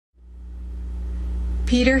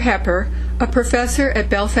Peter Hepper, a professor at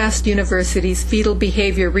Belfast University's Fetal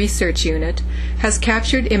Behavior Research Unit, has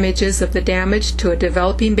captured images of the damage to a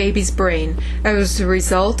developing baby's brain as a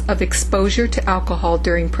result of exposure to alcohol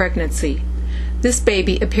during pregnancy. This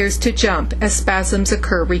baby appears to jump as spasms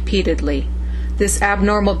occur repeatedly. This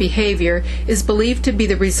abnormal behavior is believed to be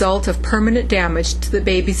the result of permanent damage to the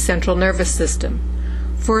baby's central nervous system.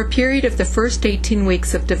 For a period of the first 18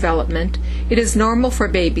 weeks of development, it is normal for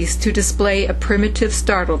babies to display a primitive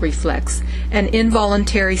startle reflex, an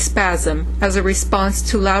involuntary spasm, as a response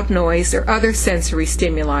to loud noise or other sensory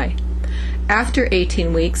stimuli. After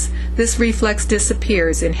 18 weeks, this reflex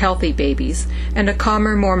disappears in healthy babies, and a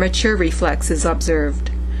calmer, more mature reflex is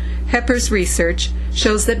observed. Hepper's research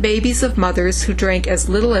shows that babies of mothers who drank as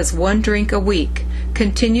little as 1 drink a week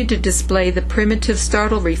continued to display the primitive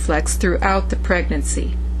startle reflex throughout the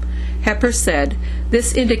pregnancy. Hepper said,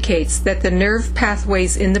 "This indicates that the nerve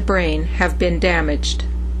pathways in the brain have been damaged."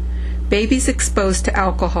 Babies exposed to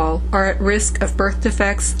alcohol are at risk of birth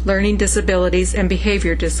defects, learning disabilities, and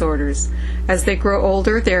behavior disorders. As they grow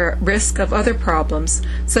older, they are at risk of other problems,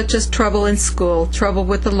 such as trouble in school, trouble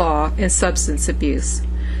with the law, and substance abuse.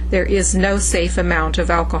 There is no safe amount of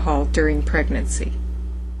alcohol during pregnancy.